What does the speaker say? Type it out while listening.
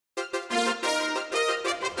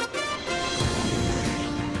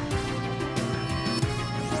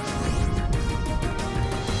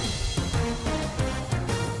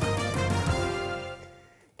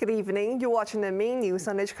Good evening. You're watching the main news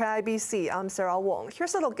on HKIBC. I'm Sarah Wong.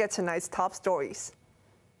 Here's a look at tonight's top stories.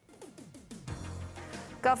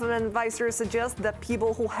 Government advisors suggest that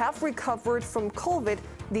people who have recovered from COVID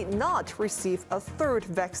need not receive a third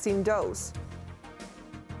vaccine dose.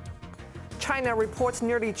 China reports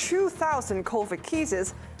nearly 2,000 COVID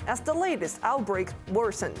cases as the latest outbreak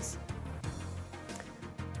worsens.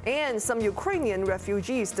 And some Ukrainian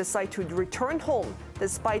refugees decide to return home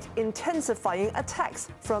despite intensifying attacks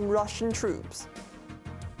from Russian troops.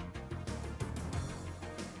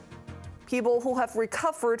 People who have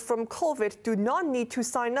recovered from COVID do not need to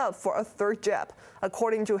sign up for a third jab,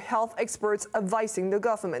 according to health experts advising the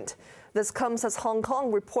government. This comes as Hong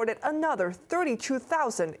Kong reported another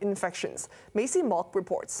 32,000 infections. Macy Mock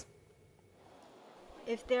reports.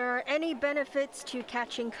 If there are any benefits to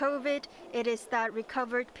catching COVID, it is that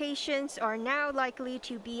recovered patients are now likely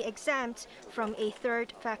to be exempt from a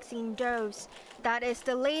third vaccine dose. That is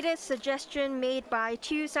the latest suggestion made by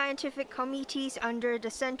two scientific committees under the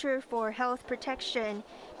Center for Health Protection.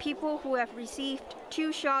 People who have received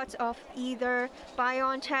 2 shots of either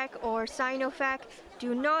BioNTech or Sinovac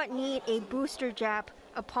do not need a booster jab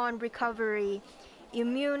upon recovery.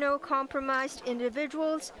 Immunocompromised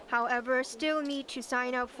individuals, however, still need to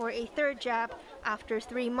sign up for a third jab after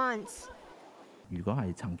 3 months.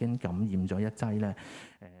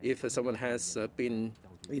 If someone has been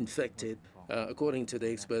infected, according to the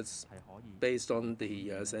experts, based on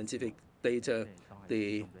the scientific data,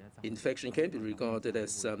 the infection can be regarded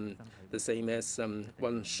as the same as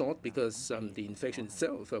one shot because the infection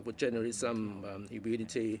itself would generate some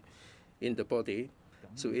immunity in the body.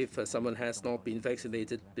 So if someone has not been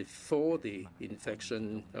vaccinated before the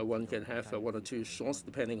infection, one can have 1 or 2 shots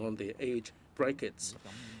depending on the age brackets.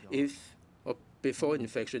 If before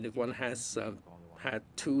infection, if one has had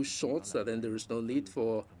 2 shots, then there is no need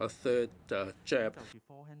for a third jab.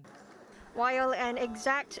 While an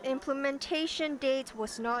exact implementation date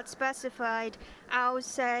was not specified, Ao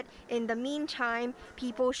said in the meantime,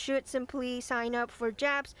 people should simply sign up for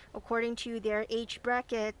jabs according to their age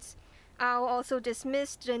brackets. Ao also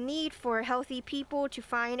dismissed the need for healthy people to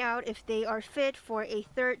find out if they are fit for a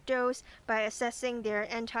third dose by assessing their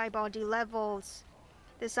antibody levels.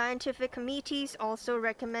 The scientific committees also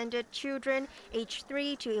recommended children aged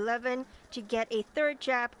 3 to 11 to get a third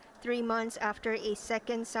jab 3 months after a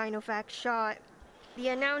second Sinovac shot. The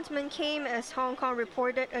announcement came as Hong Kong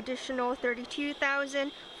reported additional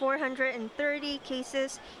 32,430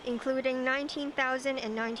 cases, including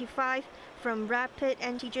 19,095 from rapid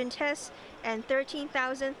antigen tests and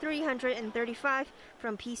 13,335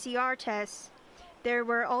 from PCR tests. There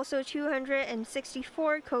were also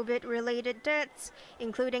 264 COVID-related deaths,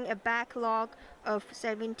 including a backlog of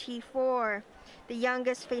 74. The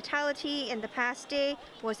youngest fatality in the past day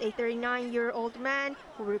was a 39-year-old man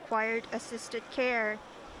who required assisted care.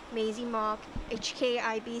 Maisie Mock,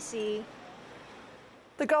 HKIBC.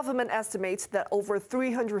 The government estimates that over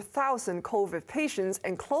 300,000 COVID patients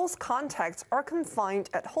and close contacts are confined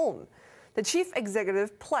at home. The chief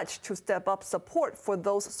executive pledged to step up support for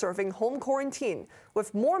those serving home quarantine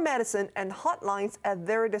with more medicine and hotlines at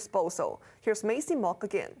their disposal. Here's Macy Mock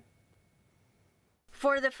again.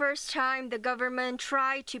 For the first time, the government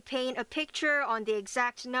tried to paint a picture on the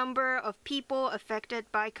exact number of people affected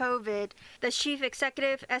by COVID. The chief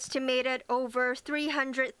executive estimated over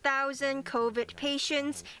 300,000 COVID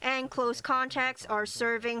patients and close contacts are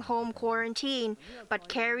serving home quarantine. But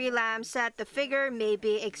Carrie Lam said the figure may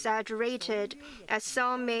be exaggerated, as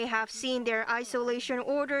some may have seen their isolation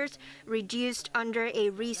orders reduced under a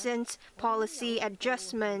recent policy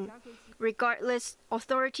adjustment. Regardless,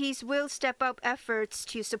 authorities will step up efforts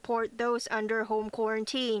to support those under home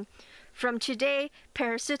quarantine. From today,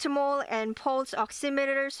 paracetamol and pulse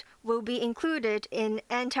oximeters will be included in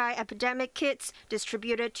anti-epidemic kits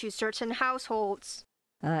distributed to certain households.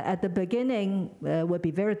 At the beginning, it would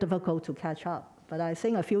be very difficult to catch up. But I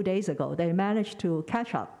think a few days ago, they managed to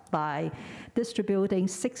catch up by distributing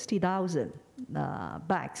 60,000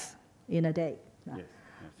 bags in a day. Yes.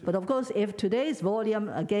 But of course, if today's volume,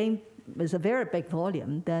 again, is a very big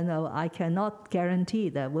volume, then I cannot guarantee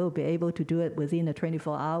that we'll be able to do it within the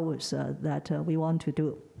 24 hours that we want to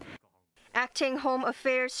do. Acting Home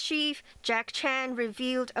Affairs Chief Jack Chan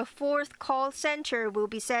revealed a 4th call center will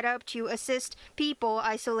be set up to assist people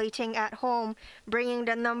isolating at home, bringing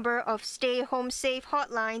the number of Stay Home Safe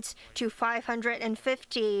hotlines to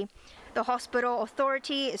 550. The hospital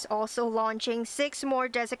authority is also launching 6 more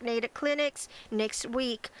designated clinics next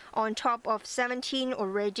week, on top of 17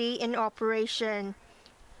 already in operation.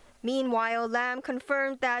 Meanwhile, Lam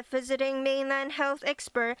confirmed that visiting mainland health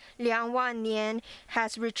expert Liang Wannian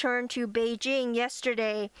has returned to Beijing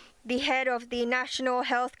yesterday. The head of the National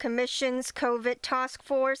Health Commission's COVID task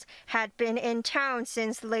force had been in town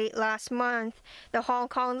since late last month. The Hong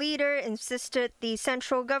Kong leader insisted the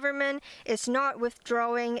central government is not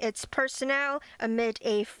withdrawing its personnel amid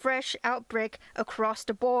a fresh outbreak across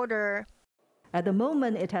the border. At the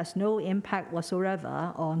moment, it has no impact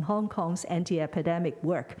whatsoever on Hong Kong's anti-epidemic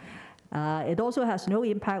work. It also has no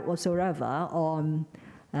impact whatsoever on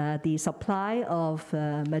the supply of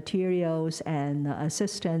materials and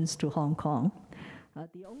assistance to Hong Kong.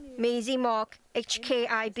 Maisie Mock,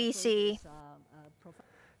 HKIBC.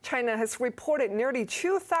 China has reported nearly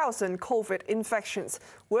 2,000 COVID infections,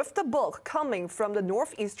 with the bulk coming from the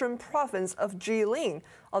northeastern province of Jilin,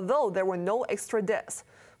 although there were no extra deaths.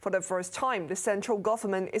 For the first time, the central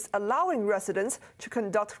government is allowing residents to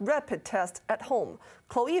conduct rapid tests at home.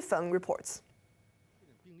 Chloe Feng reports.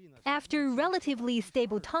 After relatively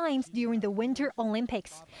stable times during the Winter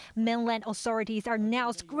Olympics, mainland authorities are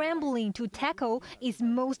now scrambling to tackle its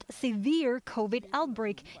most severe COVID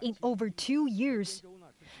outbreak in over 2 years.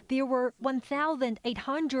 There were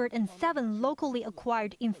 1,807 locally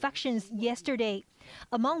acquired infections yesterday,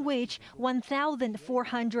 among which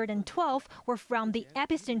 1,412 were from the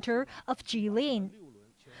epicenter of Jilin.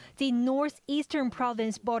 The northeastern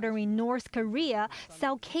province bordering North Korea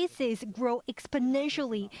saw cases grow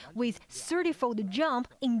exponentially with 30-fold jump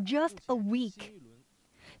in just a week.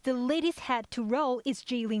 The latest head to roll is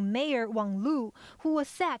Jilin Mayor Wong, who was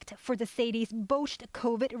sacked for the city's botched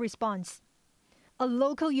COVID response. A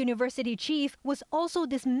local university chief was also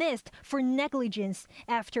dismissed for negligence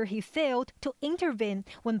after he failed to intervene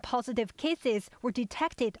when positive cases were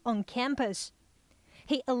detected on campus.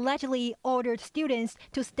 He allegedly ordered students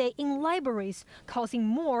to stay in libraries, causing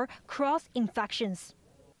more cross-infections.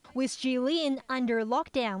 With Jilin under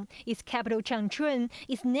lockdown, its capital Changchun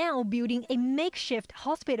is now building a makeshift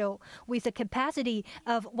hospital with a capacity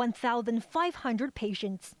of 1,500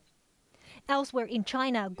 patients. Elsewhere in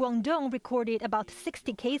China, Guangdong recorded about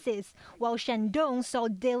 60 cases, while Shandong saw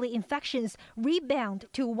daily infections rebound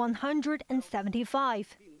to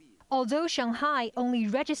 175. Although Shanghai only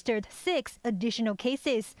registered 6 additional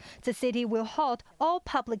cases, the city will halt all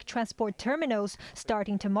public transport terminals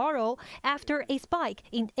starting tomorrow after a spike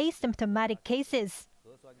in asymptomatic cases.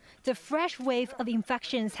 The fresh wave of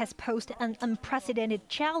infections has posed an unprecedented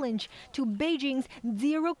challenge to Beijing's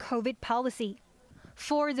zero-COVID policy.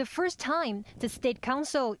 For the first time, the State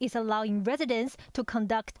Council is allowing residents to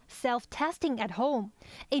conduct self-testing at home,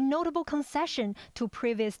 a notable concession to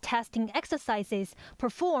previous testing exercises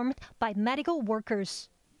performed by medical workers.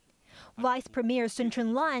 Vice Premier Sun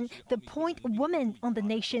Chunlan, the point woman on the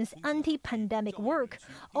nation's anti-pandemic work,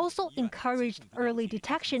 also encouraged early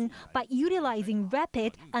detection by utilizing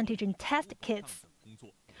rapid antigen test kits.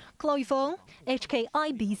 Chloe Feng,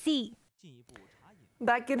 HKIBC.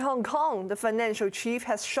 Back in Hong Kong, the financial chief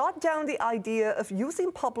has shot down the idea of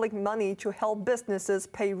using public money to help businesses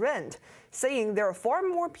pay rent, saying there are far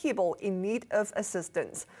more people in need of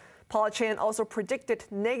assistance. Paul Chan also predicted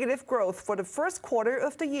negative growth for the first quarter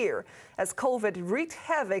of the year as COVID wreaked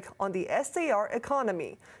havoc on the SAR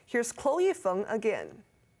economy. Here's Chloe Feng again.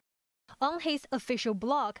 On his official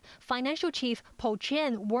blog, Financial Chief Paul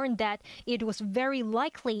Chan warned that it was very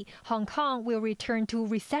likely Hong Kong will return to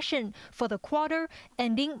recession for the quarter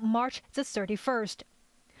ending March the 31st.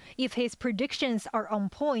 If his predictions are on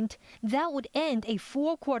point, that would end a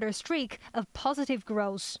 4-quarter streak of positive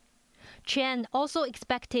growth. Chan also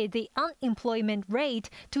expected the unemployment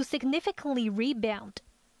rate to significantly rebound.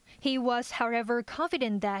 He was, however,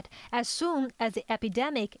 confident that as soon as the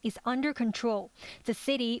epidemic is under control, the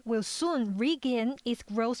city will soon regain its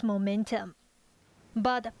growth momentum.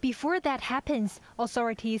 But before that happens,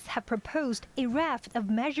 authorities have proposed a raft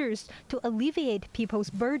of measures to alleviate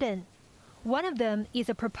people's burden. One of them is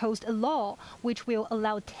a proposed law which will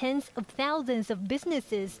allow tens of thousands of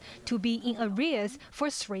businesses to be in arrears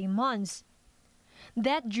for 3 months.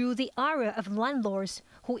 That drew the ire of landlords,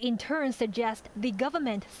 who in turn suggest the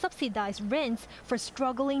government subsidize rents for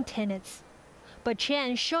struggling tenants. But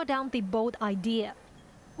Chan shot down the bold idea.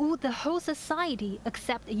 Would the whole society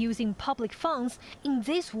accept using public funds in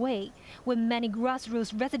this way when many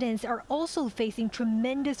grassroots residents are also facing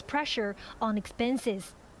tremendous pressure on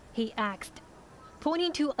expenses? He asked.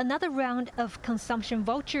 Pointing to another round of consumption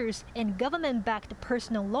vouchers and government-backed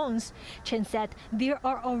personal loans, Chen said there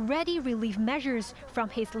are already relief measures from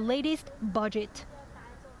his latest budget.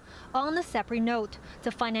 On a separate note,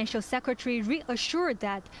 the financial secretary reassured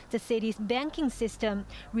that the city's banking system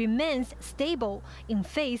remains stable in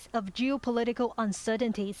face of geopolitical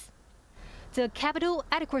uncertainties. The capital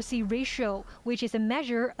adequacy ratio, which is a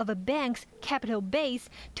measure of a bank's capital base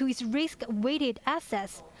to its risk-weighted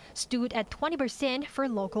assets, stood at 20% for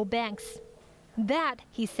local banks. That,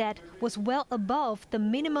 he said, was well above the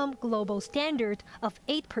minimum global standard of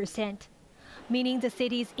 8%, meaning the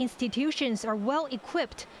city's institutions are well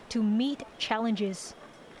equipped to meet challenges.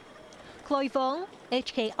 Wong,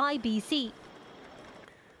 HKIBC.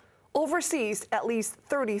 Overseas, at least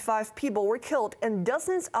 35 people were killed and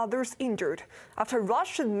dozens others injured after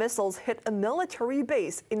Russian missiles hit a military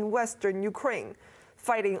base in western Ukraine.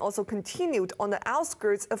 Fighting also continued on the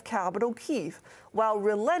outskirts of capital Kyiv, while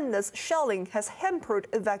relentless shelling has hampered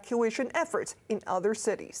evacuation efforts in other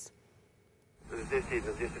cities.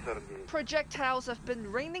 Projectiles have been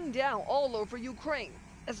raining down all over Ukraine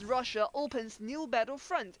as Russia opens new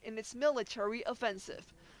battlefront in its military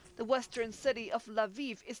offensive. The western city of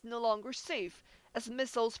Lviv is no longer safe as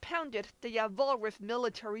missiles pounded the Yavoriv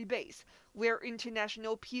military base, where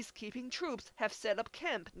international peacekeeping troops have set up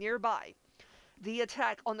camp nearby. The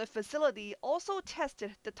attack on the facility also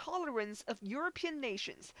tested the tolerance of European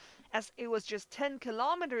nations, as it was just 10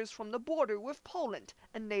 kilometers from the border with Poland,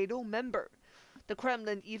 a NATO member. The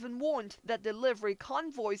Kremlin even warned that delivery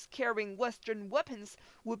convoys carrying Western weapons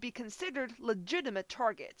would be considered legitimate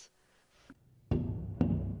targets.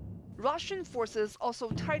 Russian forces also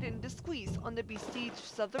tightened the squeeze on the besieged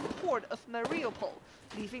southern port of Mariupol,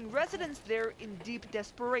 leaving residents there in deep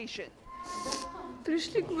desperation.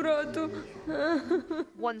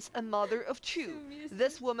 Once a mother of two,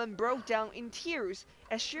 this woman broke down in tears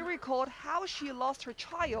as she recalled how she lost her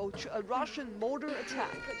child to a Russian mortar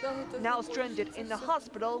attack. Now stranded in the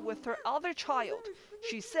hospital with her other child,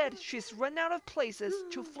 she said she's run out of places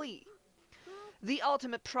to flee. The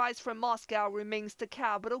ultimate prize for Moscow remains the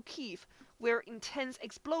capital Kyiv, where intense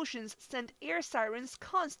explosions sent air sirens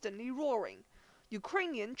constantly roaring.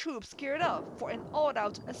 Ukrainian troops geared up for an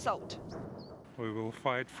all-out assault. We will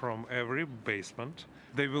fight from every basement.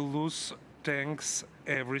 They will lose tanks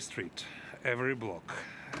every street, every block,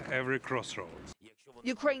 every crossroads.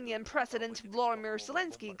 Ukrainian President Volodymyr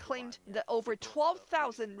Zelensky claimed that over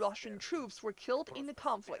 12,000 Russian troops were killed in the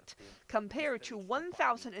conflict, compared to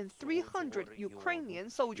 1,300 Ukrainian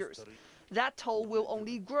soldiers. That toll will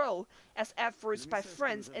only grow as efforts by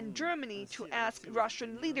France and Germany to ask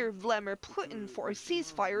Russian leader Vladimir Putin for a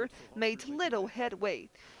ceasefire made little headway.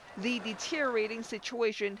 The deteriorating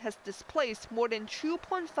situation has displaced more than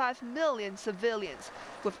 2.5 million civilians,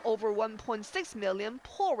 with over 1.6 million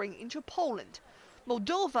pouring into Poland.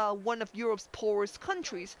 Moldova, one of Europe's poorest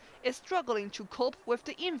countries, is struggling to cope with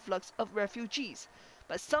the influx of refugees.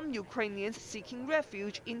 But some Ukrainians seeking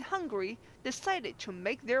refuge in Hungary decided to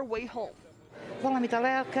make their way home. I'm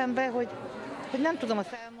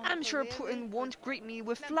sure Putin won't greet me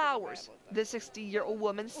with flowers, the 60-year-old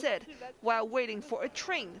woman said, while waiting for a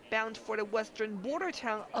train bound for the western border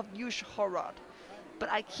town of Uzhhorod.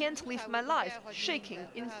 But I can't live my life shaking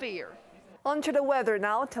in fear. On to the weather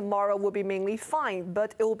now. Tomorrow will be mainly fine,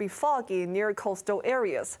 but it will be foggy near coastal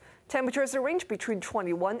areas. Temperatures range between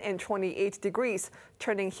 21 and 28 degrees,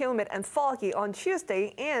 turning humid and foggy on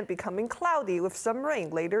Tuesday and becoming cloudy with some rain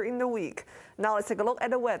later in the week. Now let's take a look at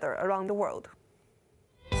the weather around the world.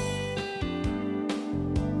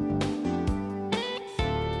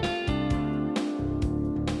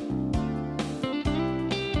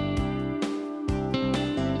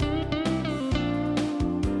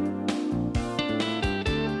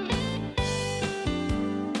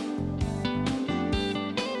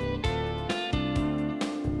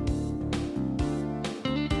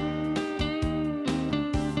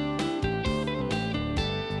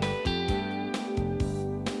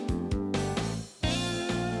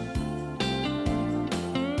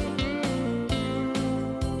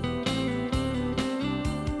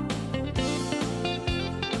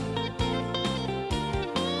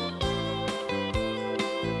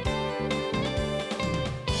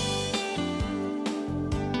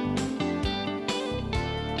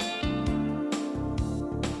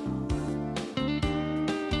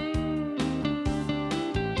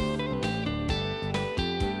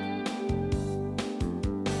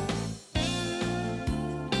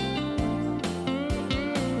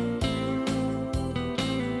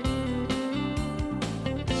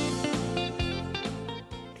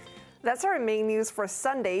 That's our main news for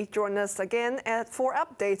Sunday. Join us again for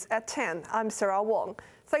updates at 10. I'm Sarah Wong.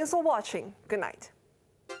 Thanks for watching. Good night.